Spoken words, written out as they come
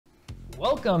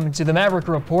Welcome to the Maverick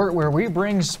Report, where we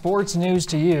bring sports news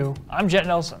to you. I'm Jet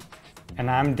Nelson. And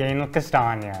I'm Daniel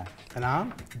Castagna. And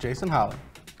I'm Jason Holland.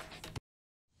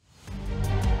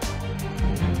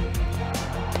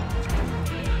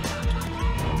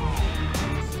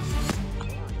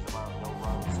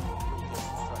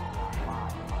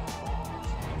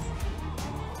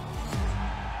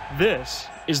 This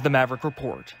is the Maverick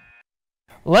Report.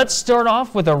 Let's start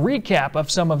off with a recap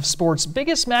of some of sports'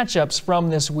 biggest matchups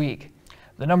from this week.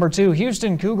 The number 2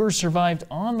 Houston Cougars survived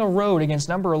on the road against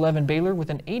number 11 Baylor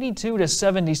with an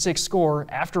 82-76 score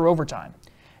after overtime.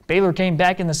 Baylor came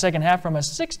back in the second half from a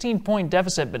 16-point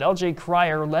deficit, but L.J.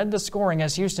 Cryer led the scoring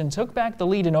as Houston took back the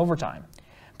lead in overtime.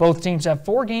 Both teams have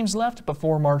 4 games left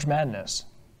before March Madness.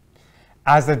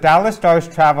 As the Dallas Stars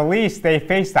travel east, they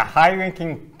face the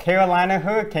high-ranking Carolina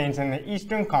Hurricanes in the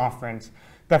Eastern Conference.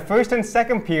 The first and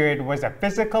second period was a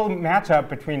physical matchup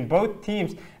between both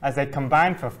teams as they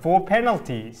combined for 4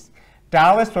 penalties.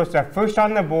 Dallas was the first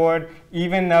on the board,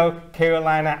 even though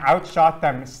Carolina outshot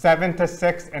them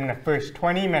 7-6 in the first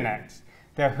 20 minutes.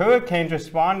 The Hurricanes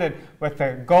responded with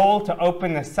a goal to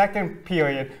open the second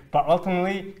period, but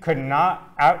ultimately could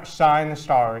not outshine the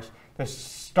Stars. The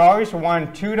Stars won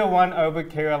 2-1 over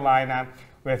Carolina.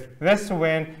 With this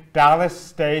win, Dallas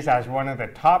stays as one of the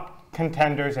top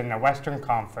contenders in the Western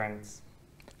Conference.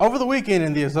 Over the weekend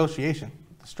in the association,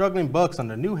 the struggling Bucks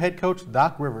under new head coach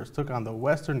Doc Rivers took on the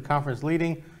Western Conference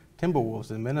leading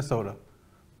Timberwolves in Minnesota.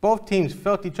 Both teams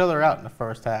felt each other out in the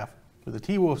first half, with the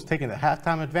T-Wolves taking the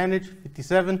halftime advantage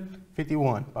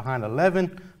 57-51 behind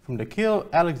 11 from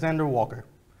Nickeil Alexander-Walker.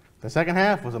 The second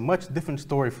half was a much different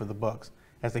story for the Bucks,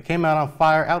 as they came out on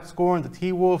fire, outscoring the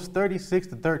T-Wolves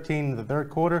 36-13 in the third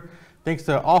quarter, thanks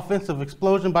to an offensive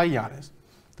explosion by Giannis.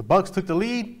 The Bucks took the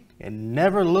lead and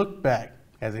never looked back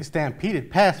as they stampeded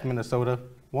past Minnesota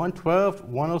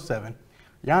 112-107.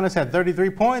 Giannis had 33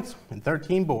 points and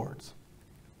 13 boards.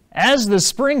 As the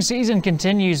spring season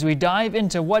continues, we dive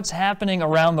into what's happening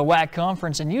around the WAC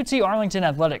Conference and UT Arlington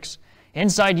Athletics.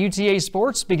 Inside UTA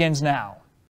Sports begins now.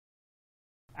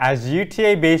 As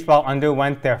UTA baseball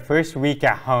underwent their first week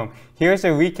at home, here's a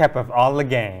recap of all the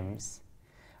games.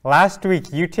 Last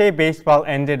week, UTA baseball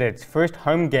ended its first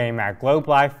home game at Globe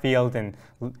Life Field in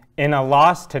a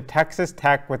loss to Texas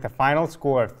Tech with a final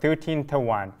score of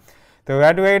 13-1. The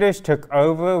Red Raiders took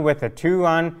over with a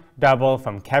 2-run double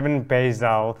from Kevin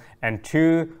Bazel and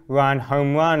 2-run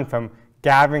home run from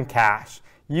Gavin Cash.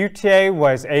 UTA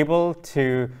was able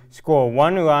to score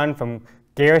 1 run from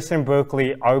Garrison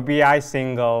Berkeley RBI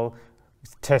single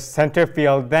to center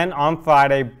field. Then on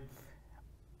Friday,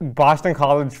 Boston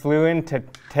College flew in to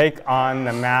take on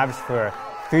the Mavs for a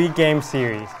 3-game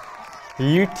series. The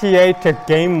UTA took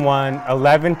Game 1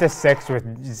 11-6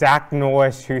 with Zach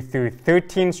Norris, who threw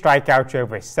 13 strikeouts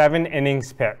over 7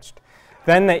 innings pitched.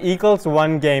 Then the Eagles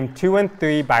won Game 2 and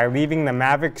 3 by leaving the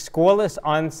Mavericks scoreless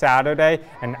on Saturday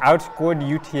and outscored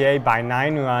UTA by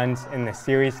 9 runs in the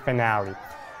series finale.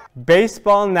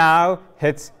 Baseball now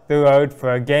hits the road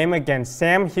for a game against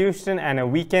Sam Houston and a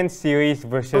weekend series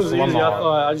versus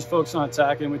Lamar. I just focused on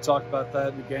attacking. We talked about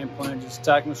that in the game plan, just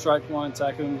attacking the strike one,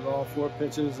 attacking with all 4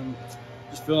 pitches, and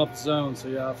just filling up the zone. So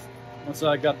yeah, once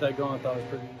I got that going, I thought it was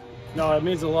pretty easy. No, it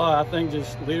means a lot. I think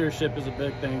just leadership is a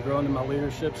big thing. Growing in my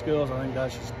leadership skills, I think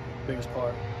that's just the biggest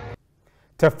part.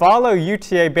 To follow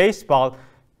UTA baseball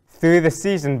through the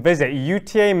season, visit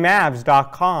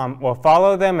utamavs.com or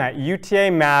follow them at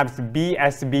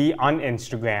utamavsbsb on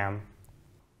Instagram.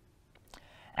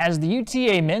 As the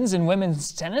UTA men's and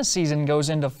women's tennis season goes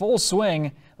into full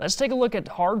swing, let's take a look at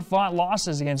hard-fought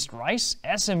losses against Rice,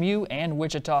 SMU, and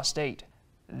Wichita State.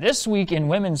 This week in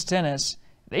women's tennis,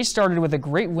 they started with a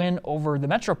great win over the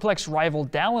Metroplex rival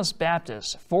Dallas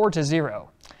Baptist, 4-0.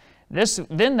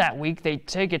 Then that week, they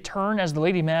take a turn as the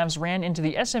Lady Mavs ran into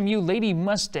the SMU Lady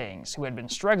Mustangs, who had been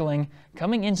struggling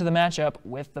coming into the matchup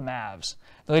with the Mavs.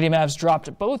 The Lady Mavs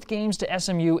dropped both games to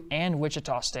SMU and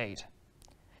Wichita State.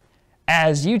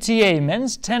 As UTA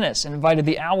men's tennis invited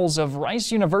the Owls of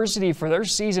Rice University for their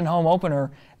season home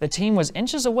opener, the team was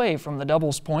inches away from the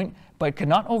doubles point, but could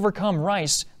not overcome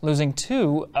Rice, losing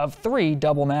 2 of 3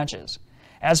 double matches.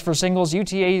 As for singles,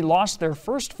 UTA lost their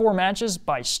first 4 matches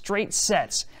by straight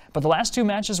sets, but the last 2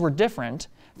 matches were different.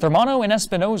 Thermano and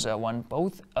Espinoza won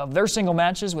both of their single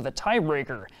matches with a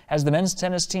tiebreaker as the men's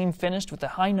tennis team finished with a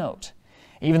high note,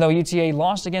 even though UTA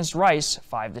lost against Rice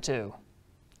 5-2.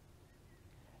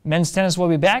 Men's tennis will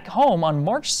be back home on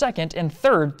March 2nd and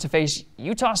 3rd to face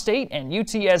Utah State and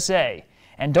UTSA.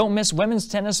 And don't miss women's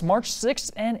tennis March 6th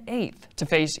and 8th to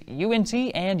face UNT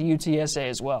and UTSA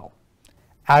as well.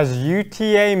 As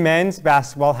UTA men's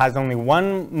basketball has only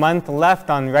 1 month left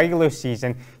on regular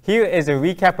season, here is a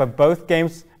recap of both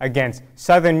games against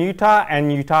Southern Utah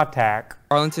and Utah Tech.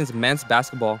 Arlington's men's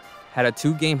basketball had a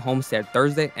 2-game homestand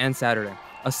Thursday and Saturday.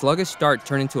 A sluggish start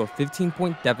turned into a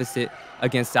 15-point deficit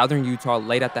against Southern Utah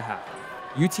late at the half.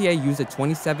 UTA used a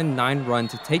 27-9 run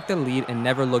to take the lead and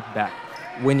never looked back,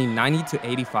 winning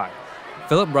 90-85.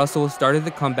 Philip Russell started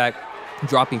the comeback,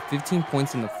 dropping 15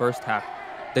 points in the first half.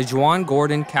 DeJuan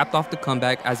Gordon capped off the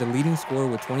comeback as a leading scorer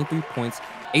with 23 points,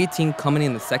 18 coming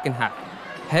in the second half.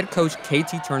 Head coach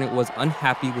KT Turnett was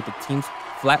unhappy with the team's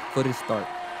flat-footed start.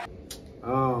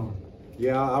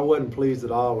 Yeah, I wasn't pleased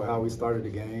at all with how we started the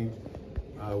game.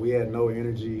 We had no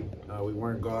energy. We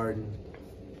weren't guarding.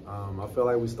 I felt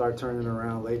like we started turning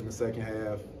around late in the second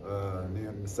half. And then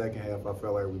in the second half, I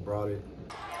felt like we brought it.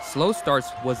 Slow starts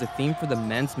was the theme for the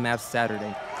men's Mavs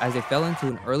Saturday, as they fell into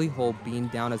an early hole being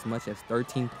down as much as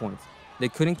 13 points. They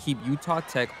couldn't keep Utah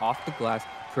Tech off the glass,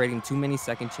 creating too many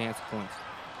second chance points.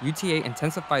 UTA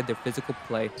intensified their physical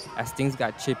play as things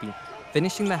got chippy,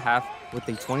 finishing the half with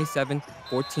a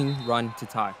 27-14 run to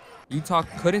tie. Utah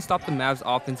couldn't stop the Mavs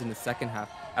offense in the second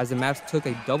half, as the Mavs took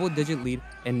a double-digit lead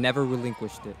and never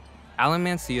relinquished it. Alan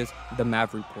Mancia's The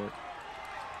Maverick Report.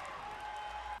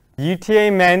 UTA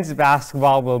men's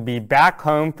basketball will be back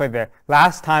home for the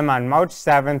last time on March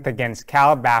 7th against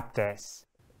Cal Baptist.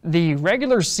 The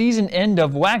regular season end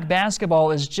of WAC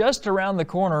basketball is just around the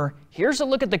corner. Here's a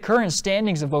look at the current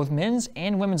standings of both men's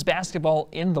and women's basketball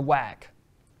in the WAC.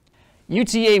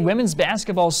 UTA women's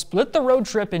basketball split the road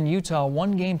trip in Utah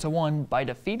 1-1 by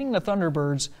defeating the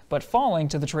Thunderbirds but falling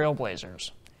to the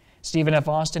Trailblazers. Stephen F.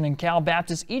 Austin and Cal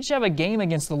Baptist each have a game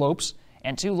against the Lopes,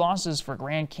 and 2 losses for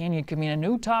Grand Canyon could mean a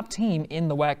new top team in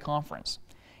the WAC conference.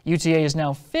 UTA is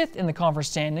now 5th in the conference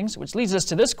standings, which leads us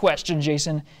to this question,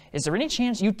 Jason. Is there any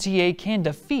chance UTA can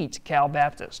defeat Cal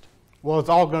Baptist? Well, it's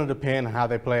all going to depend on how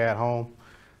they play at home.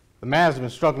 The Mavs have been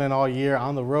struggling all year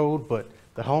on the road, but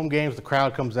the home games, the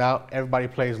crowd comes out, everybody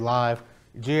plays live.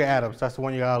 Gia Adams, that's the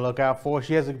one you got to look out for.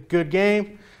 She has a good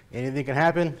game. Anything can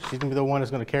happen. She's going to be the one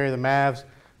that's going to carry the Mavs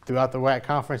throughout the WAC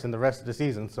conference and the rest of the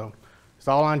season. So it's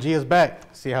all on Gia's back.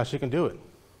 See how she can do it.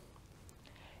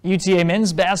 UTA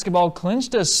men's basketball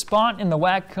clinched a spot in the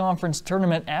WAC conference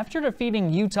tournament after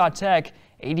defeating Utah Tech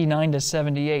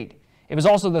 89-78. It was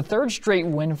also the 3rd straight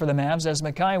win for the Mavs, as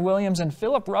Mekhi Williams and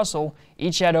Philip Russell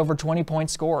each had over 20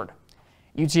 points scored.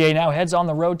 UTA now heads on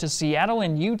the road to Seattle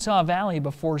and Utah Valley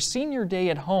before senior day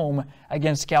at home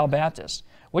against Cal Baptist.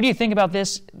 What do you think about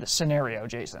this scenario,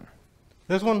 Jason?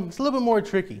 This one, it's a little bit more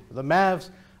tricky. The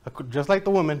Mavs, just like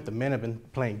the women, the men have been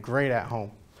playing great at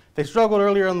home. They struggled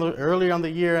earlier on the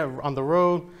year on the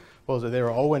road. What was it? They were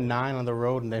 0-9 on the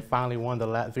road, and they finally won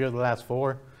 3 of the last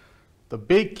 4. The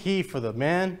big key for the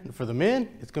men, it's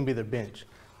going to be their bench.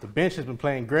 The bench has been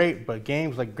playing great, but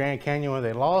games like Grand Canyon when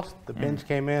they lost, the bench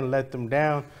came in and let them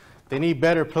down. They need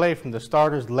better play from the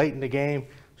starters late in the game.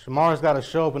 Shamar's got to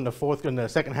show up in the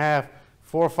second half.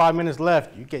 4 or 5 minutes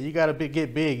left. You got to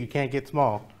get big. You can't get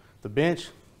small. The bench,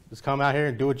 just come out here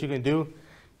and do what you can do,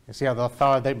 and see how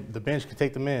the bench can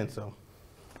take them in. So,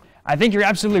 I think you're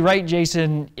absolutely right,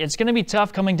 Jason. It's going to be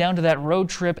tough coming down to that road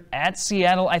trip at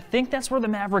Seattle. I think that's where the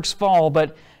Mavericks fall.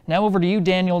 But now over to you,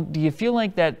 Daniel. Do you feel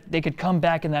like that they could come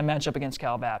back in that matchup against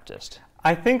Cal Baptist?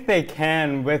 I think they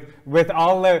can with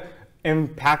all the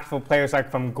impactful players like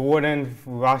from Gordon,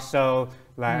 Russell,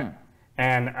 and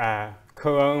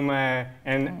Koroma,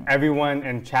 and everyone,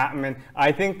 and Chapman.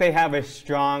 I think they have a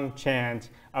strong chance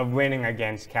of winning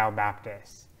against Cal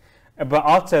Baptist. But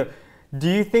also, do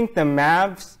you think the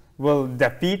Mavs will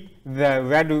defeat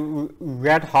the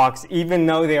Red Hawks even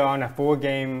though they're on a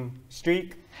 4-game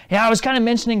streak? Yeah, I was kind of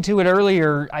mentioning to it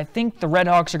earlier. I think the Red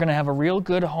Hawks are going to have a real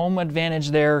good home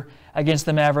advantage there against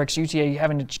the Mavericks. UTA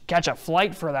having to catch a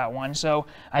flight for that one. So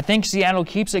I think Seattle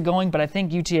keeps it going, but I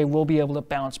think UTA will be able to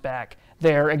bounce back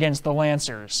there against the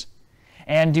Lancers.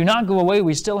 And do not go away.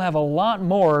 We still have a lot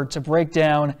more to break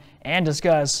down and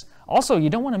discuss. Also, you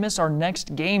don't want to miss our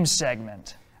next game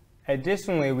segment.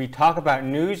 Additionally, we talk about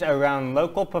news around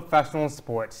local professional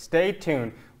sports. Stay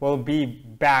tuned. We'll be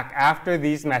back after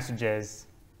these messages.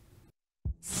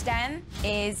 STEM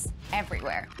is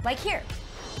everywhere, like here,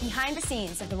 behind the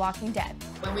scenes of The Walking Dead.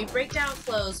 When we break down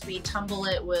clothes, we tumble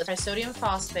it with trisodium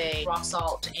phosphate, rock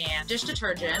salt, and dish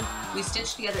detergent. We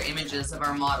stitched together images of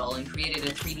our model and created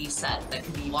a 3D set that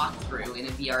can be walked through in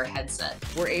a VR headset.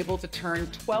 We're able to turn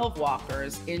 12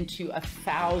 walkers into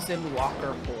 1,000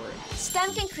 walker boards.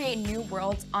 STEM can create new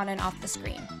worlds on and off the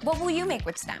screen. What will you make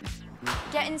with STEM?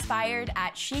 Get inspired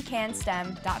at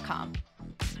shecanstem.com.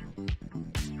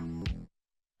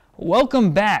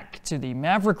 Welcome back to the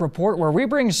Maverick Report, where we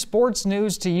bring sports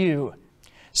news to you.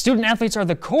 Student athletes are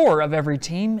the core of every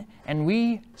team, and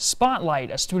we spotlight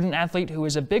a student athlete who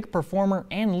is a big performer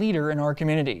and leader in our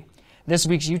community. This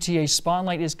week's UTA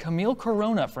Spotlight is Camille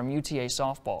Corona from UTA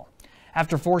Softball.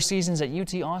 After 4 seasons at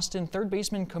UT Austin, third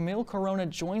baseman Camille Corona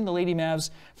joined the Lady Mavs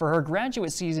for her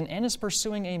graduate season and is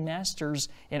pursuing a master's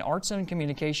in arts and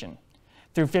communication.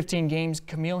 Through 15 games,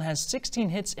 Camille has 16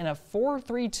 hits and a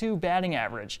 .432 batting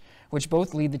average, which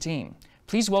both lead the team.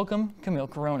 Please welcome Camille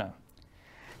Corona.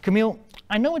 Camille,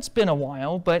 I know it's been a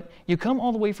while, but you come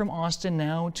all the way from Austin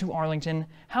now to Arlington.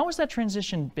 How has that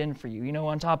transition been for you? You know,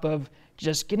 on top of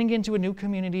just getting into a new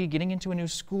community, getting into a new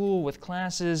school with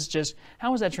classes, just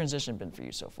how has that transition been for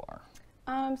you so far?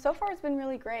 So far it's been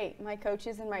really great. My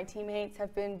coaches and my teammates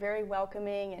have been very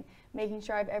welcoming and making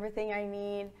sure I have everything I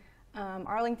need.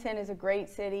 Arlington is a great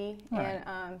city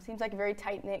and seems like a very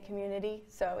tight-knit community,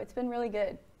 so it's been really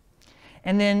good.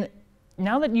 And then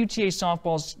now that UTA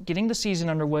softball's getting the season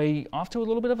underway, off to a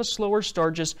little bit of a slower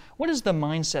start, just what is the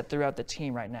mindset throughout the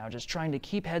team right now, just trying to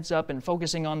keep heads up and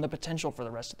focusing on the potential for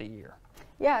the rest of the year?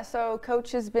 Yeah, so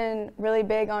Coach has been really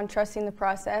big on trusting the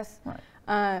process.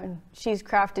 She's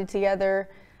crafted together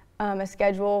a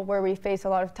schedule where we face a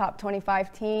lot of top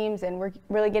 25 teams, and we're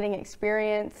really getting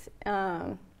experience.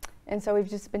 And so we've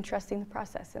just been trusting the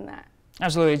process in that.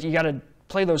 Absolutely. You got to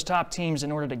play those top teams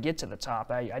in order to get to the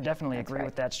top. I definitely agree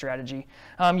with that strategy.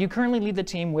 You currently lead the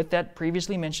team with that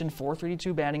previously mentioned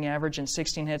 .432 batting average and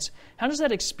 16 hits. How does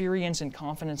that experience and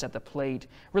confidence at the plate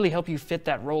really help you fit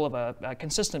that role of a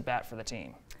consistent bat for the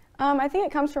team? I think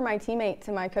it comes from my teammates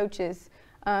and my coaches.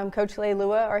 Coach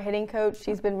Leilua, our hitting coach,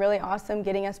 she's been really awesome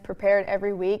getting us prepared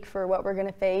every week for what we're going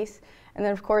to face. And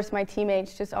then, of course, my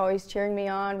teammates just always cheering me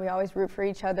on. We always root for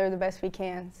each other the best we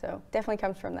can. So definitely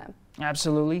comes from them.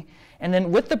 Absolutely. And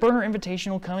then with the Burner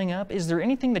Invitational coming up, is there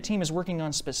anything the team is working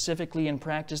on specifically in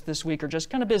practice this week, or just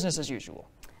kind of business as usual?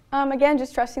 Again,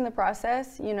 just trusting the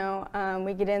process. You know,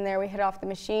 we get in there, we hit off the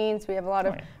machines. We have a lot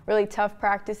of really tough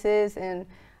practices, and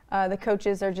the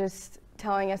coaches are just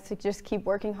telling us to just keep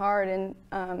working hard, and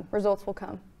results will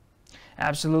come.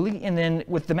 Absolutely. And then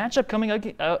with the matchup coming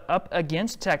up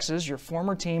against Texas, your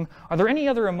former team, are there any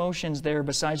other emotions there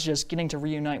besides just getting to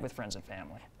reunite with friends and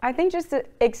family? I think just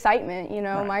excitement. You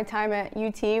know, my time at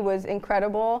UT was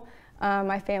incredible.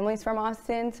 My family's from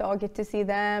Austin, so I'll get to see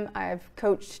them. I've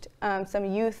coached some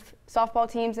youth softball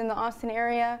teams in the Austin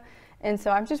area, and so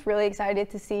I'm just really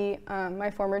excited to see my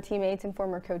former teammates and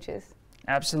former coaches.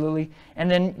 Absolutely.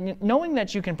 And then knowing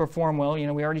that you can perform well, you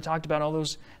know, we already talked about all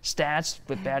those stats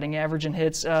with batting average and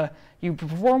hits. You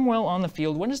perform well on the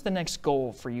field. What is the next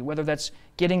goal for you, whether that's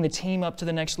getting the team up to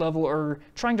the next level or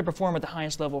trying to perform at the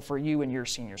highest level for you in your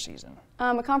senior season?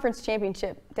 A conference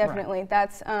championship, definitely.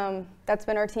 That's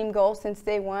been our team goal since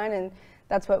day one, and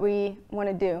that's what we want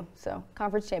to do. So,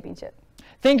 conference championship.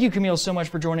 Thank you, Camille, so much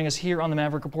for joining us here on the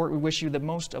Maverick Report. We wish you the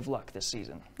most of luck this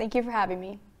season. Thank you for having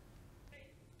me.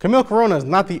 Camille Corona is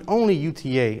not the only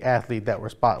UTA athlete that we're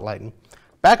spotlighting.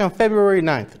 Back on February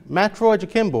 9th, Matt Troy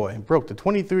Jakimboy broke the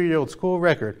 23-year-old school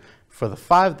record for the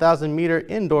 5,000-meter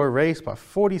indoor race by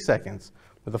 40 seconds,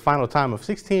 with a final time of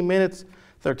 16 minutes,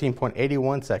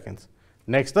 13.81 seconds.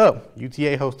 Next up,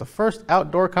 UTA hosts the first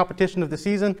outdoor competition of the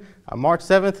season on March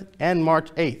 7th and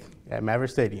March 8th at Maverick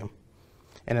Stadium.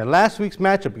 And in last week's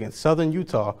matchup against Southern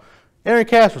Utah, Aaron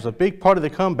Cash was a big part of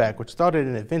the comeback, which started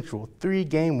an eventual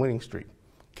 3-game winning streak.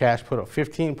 Cash put up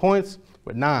 15 points,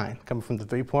 with 9 coming from the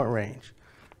 3-point range.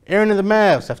 Aaron and the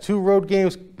Mavs have 2 road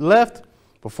games left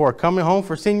before coming home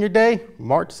for senior day,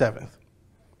 March 7th.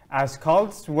 As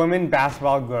college women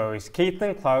basketball goes,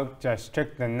 Caitlin Clark just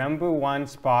took the #1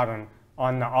 spot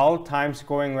on the all-time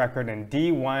scoring record in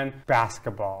D1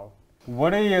 basketball.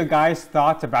 What are your guys'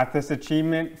 thoughts about this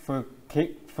achievement for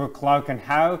Clark and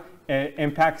how it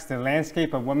impacts the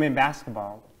landscape of women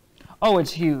basketball? Oh,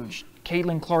 it's huge.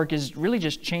 Caitlin Clark is really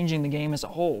just changing the game as a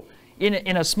whole.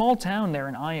 In a small town there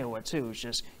in Iowa, too. It's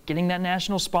just getting that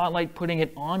national spotlight, putting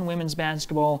it on women's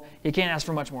basketball. You can't ask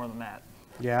for much more than that.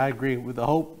 Yeah, I agree. With the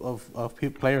hope of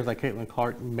players like Caitlin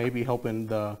Clark maybe helping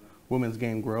the women's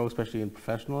game grow, especially in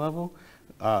professional level,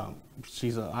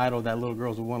 she's an idol that little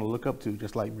girls would want to look up to,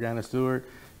 just like Brianna Stewart,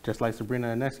 just like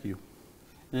Sabrina Ionescu.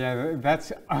 Yeah,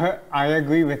 I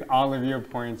agree with all of your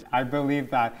points. I believe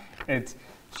that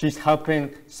she's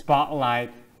helping spotlight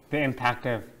the impact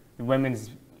of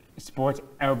women's sports,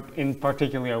 in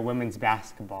particular women's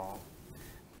basketball.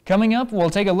 Coming up, we'll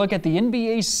take a look at the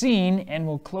NBA scene and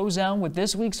we'll close out with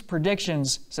this week's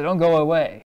predictions, so don't go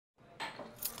away.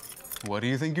 What do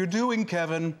you think you're doing,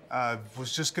 Kevin?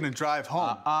 Was just gonna drive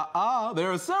home.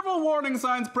 There are several warning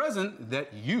signs present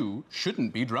that you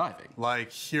shouldn't be driving.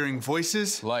 Like hearing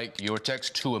voices? Like your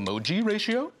text-to-emoji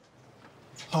ratio?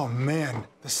 Oh man,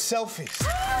 the selfies.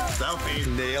 Selfie,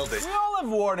 nailed it. We all have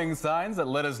warning signs that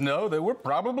let us know that we're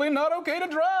probably not okay to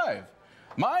drive.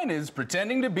 Mine is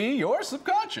pretending to be your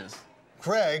subconscious.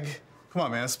 Craig, come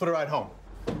on man, let's split a ride home.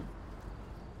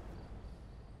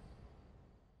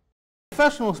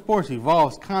 Professional sports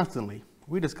evolves constantly.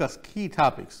 We discuss key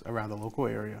topics around the local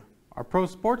area. Our pro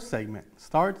sports segment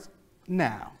starts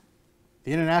now.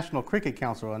 The International Cricket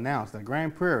Council announced that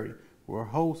Grand Prairie will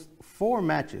host 4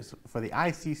 matches for the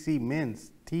ICC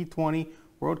Men's T20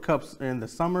 World Cups in the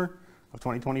summer of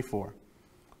 2024.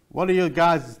 What are your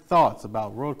guys' thoughts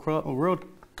about World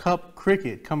Cup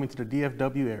cricket coming to the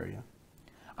DFW area?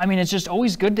 I mean, it's just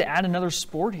always good to add another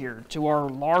sport here to our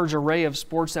large array of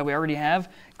sports that we already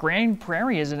have. Grand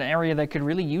Prairie is an area that could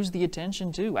really use the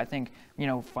attention too. I think, you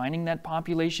know, finding that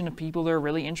population of people that are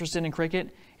really interested in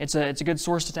cricket, it's a good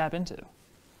source to tap into.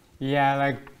 Yeah,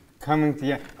 like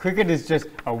cricket is just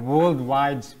a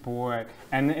worldwide sport,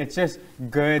 and it's just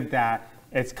good that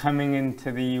it's coming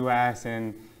into the U.S.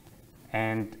 and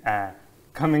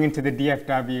coming into the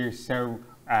DFW, so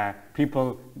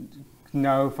people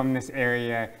know from this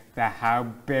area that how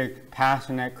big,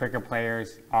 passionate cricket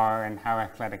players are and how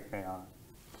athletic they are.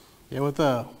 Yeah, with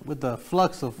the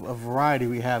flux of variety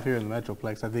we have here in the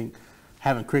Metroplex, I think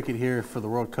having cricket here for the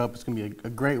World Cup is going to be a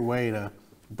great way to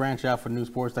branch out for new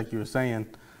sports, like you were saying.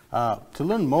 To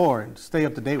learn more and stay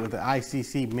up to date with the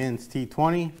ICC Men's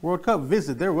T20 World Cup,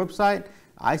 visit their website,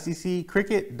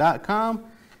 icccricket.com,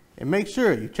 and make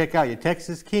sure you check out your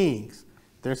Texas Kings.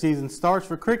 Their season starts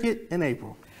for cricket in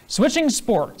April. Switching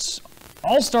sports.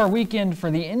 All-Star Weekend for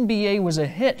the NBA was a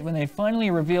hit when they finally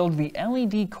revealed the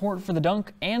LED court for the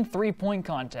dunk and three-point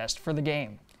contest for the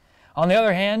game. On the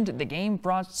other hand, the game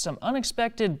brought some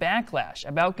unexpected backlash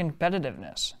about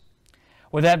competitiveness.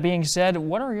 With that being said,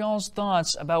 what are y'all's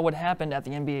thoughts about what happened at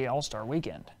the NBA All-Star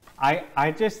Weekend?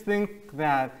 I just think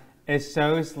that it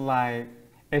shows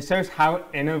how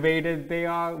innovative they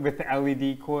are with the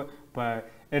LED court, but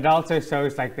it also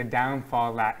shows like the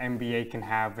downfall that NBA can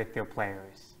have with their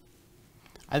players.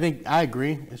 I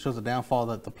agree. It shows the downfall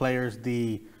that the players,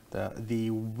 the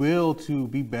will to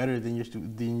be better than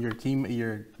your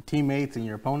teammates and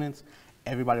your opponents.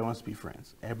 Everybody wants to be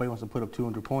friends. Everybody wants to put up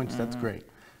 200 points. That's great.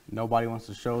 Nobody wants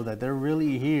to show that they're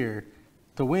really here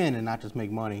to win and not just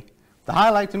make money. The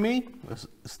highlight to me was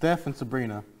Steph and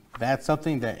Sabrina. That's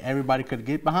something that everybody could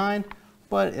get behind,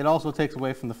 but it also takes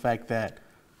away from the fact that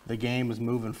the game is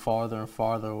moving farther and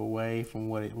farther away from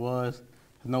what it was.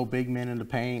 There's no big men in the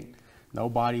paint, no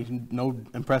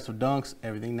impressive dunks.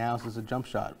 Everything now is just a jump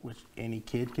shot, which any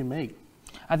kid can make.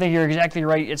 I think you're exactly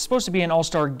right. It's supposed to be an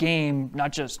all-star game,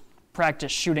 not just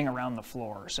practice shooting around the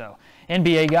floor. So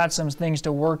NBA got some things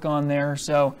to work on there.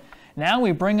 So now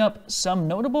we bring up some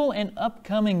notable and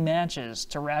upcoming matches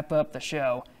to wrap up the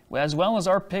show, as well as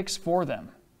our picks for them.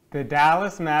 The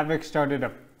Dallas Mavericks started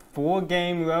a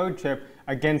 4-game road trip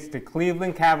against the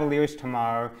Cleveland Cavaliers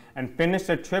tomorrow and finish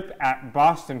a trip at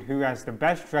Boston, who has the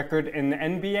best record in the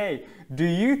NBA. Do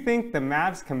you think the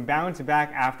Mavs can bounce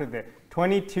back after the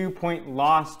 22-point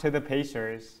loss to the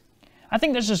Pacers? I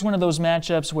think that's just one of those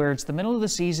matchups where it's the middle of the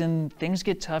season, things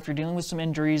get tough, you're dealing with some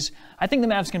injuries. I think the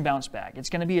Mavs can bounce back. It's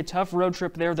going to be a tough road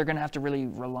trip there. They're going to have to really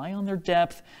rely on their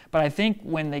depth. But I think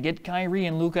when they get Kyrie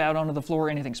and Luka out onto the floor,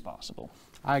 anything's possible.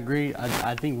 I agree.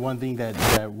 I think one thing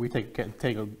that we take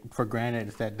for granted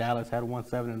is that Dallas had won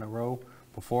 7 in a row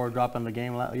before dropping the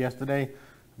game yesterday.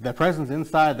 Their presence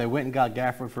inside, they went and got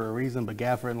Gafford for a reason, but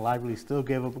Gafford and Lively still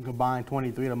gave up a combined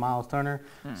 23 to Miles Turner.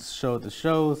 So the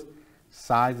shows,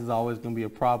 size is always going to be a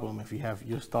problem if you have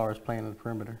your stars playing on the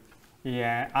perimeter.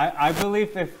 Yeah, I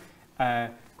believe if,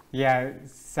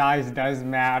 size does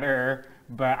matter,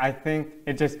 but I think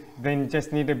they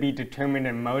just need to be determined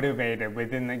and motivated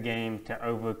within the game to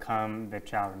overcome the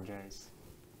challenges.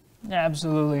 Yeah,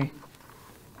 absolutely.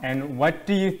 And what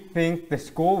do you think the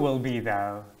score will be,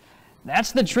 though?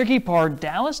 That's the tricky part.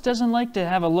 Dallas doesn't like to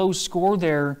have a low score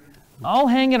there. I'll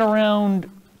hang it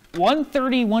around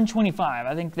 130, 125.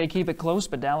 I think they keep it close,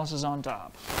 but Dallas is on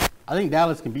top. I think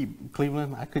Dallas can beat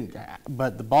Cleveland.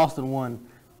 But the Boston one,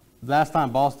 last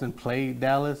time Boston played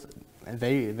Dallas,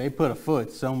 they put a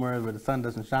foot somewhere where the sun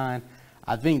doesn't shine.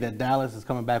 I think that Dallas is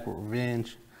coming back with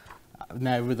revenge.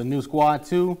 Now with the new squad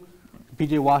too,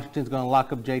 P.J. Washington's going to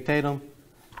lock up Jay Tatum.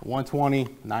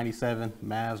 120-97,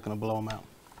 Mavs going to blow them out.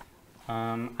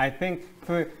 I think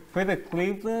for the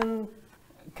Cleveland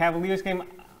Cavaliers game,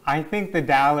 I think the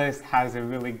Dallas has a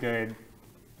really good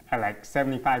like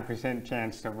 75%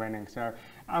 chance of winning. So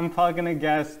I'm probably going to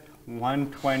guess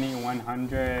 120,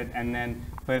 100. And then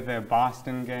for the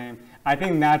Boston game, I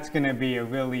think that's going to be a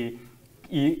really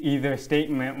either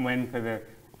statement win for the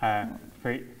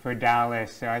for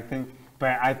Dallas. So I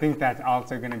think that's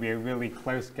also going to be a really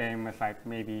close game with like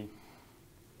maybe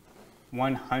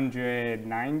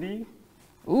 190.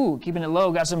 Ooh, keeping it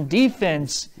low, got some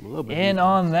defense in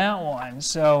on that one.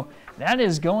 So that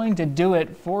is going to do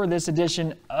it for this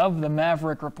edition of the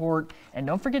Maverick Report. And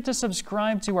don't forget to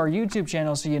subscribe to our YouTube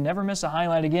channel so you never miss a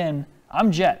highlight again.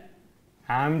 I'm Jet.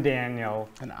 I'm Daniel.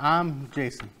 And I'm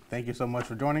Jason. Thank you so much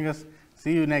for joining us.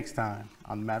 See you next time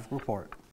on the Maverick Report.